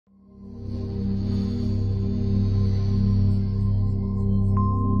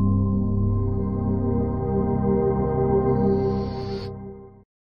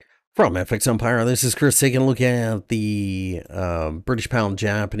From FXEmpire, this is Chris taking a look at the British pound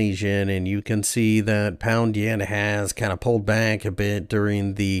Japanese yen, and you can see that pound yen has kind of pulled back a bit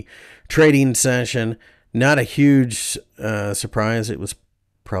during the trading session. Not a huge surprise. It was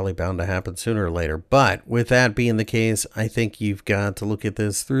probably bound to happen sooner or later. But with that being the case, I think you've got to look at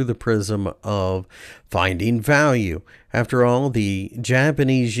this through the prism of finding value. After all, the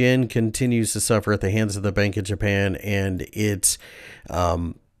Japanese yen continues to suffer at the hands of the Bank of Japan and its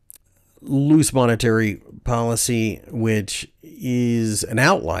loose monetary policy, which is an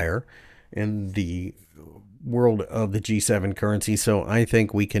outlier in the world of the G7 currency. So I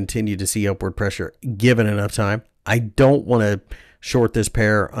think we continue to see upward pressure given enough time. I don't want to short this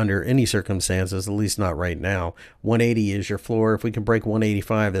pair under any circumstances, at least not right now. 180 is your floor. If we can break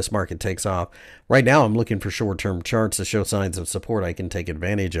 185, this market takes off. Right now, I'm looking for short-term charts to show signs of support I can take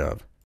advantage of.